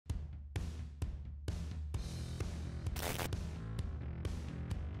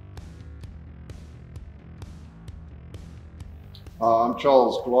I'm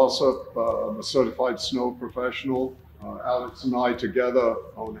Charles Glossop. I'm a certified snow professional. Alex and I together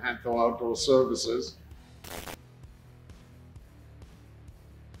own Hantho Outdoor Services.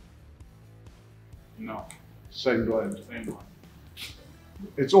 No. Same blend. Same one.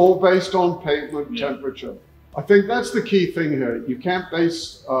 It's all based on pavement Yeah. temperature. I think that's the key thing here. You can't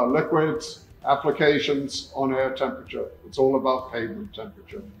base liquids applications on air temperature. It's all about pavement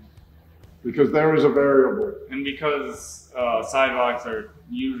temperature because there is a variable. And because sidewalks are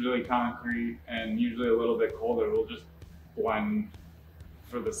usually concrete and usually a little bit colder, we'll just blend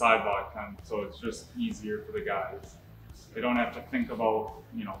for the sidewalk so it's just easier for the guys. They don't have to think about,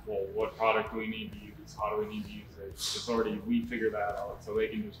 well, what product do we need to use? How do we need to use it? It's already, we figure that out, so they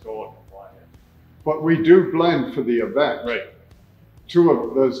can just go out and apply it. But we do blend for the event. Right.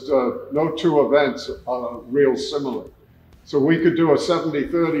 There's no two events are real similar. So we could do a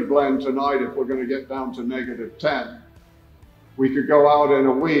 70-30 blend tonight if we're going to get down to -10. We could go out in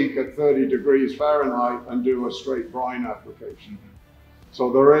a week at 30 degrees Fahrenheit and do a straight brine application.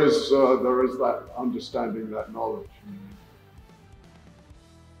 So there is that understanding, that knowledge.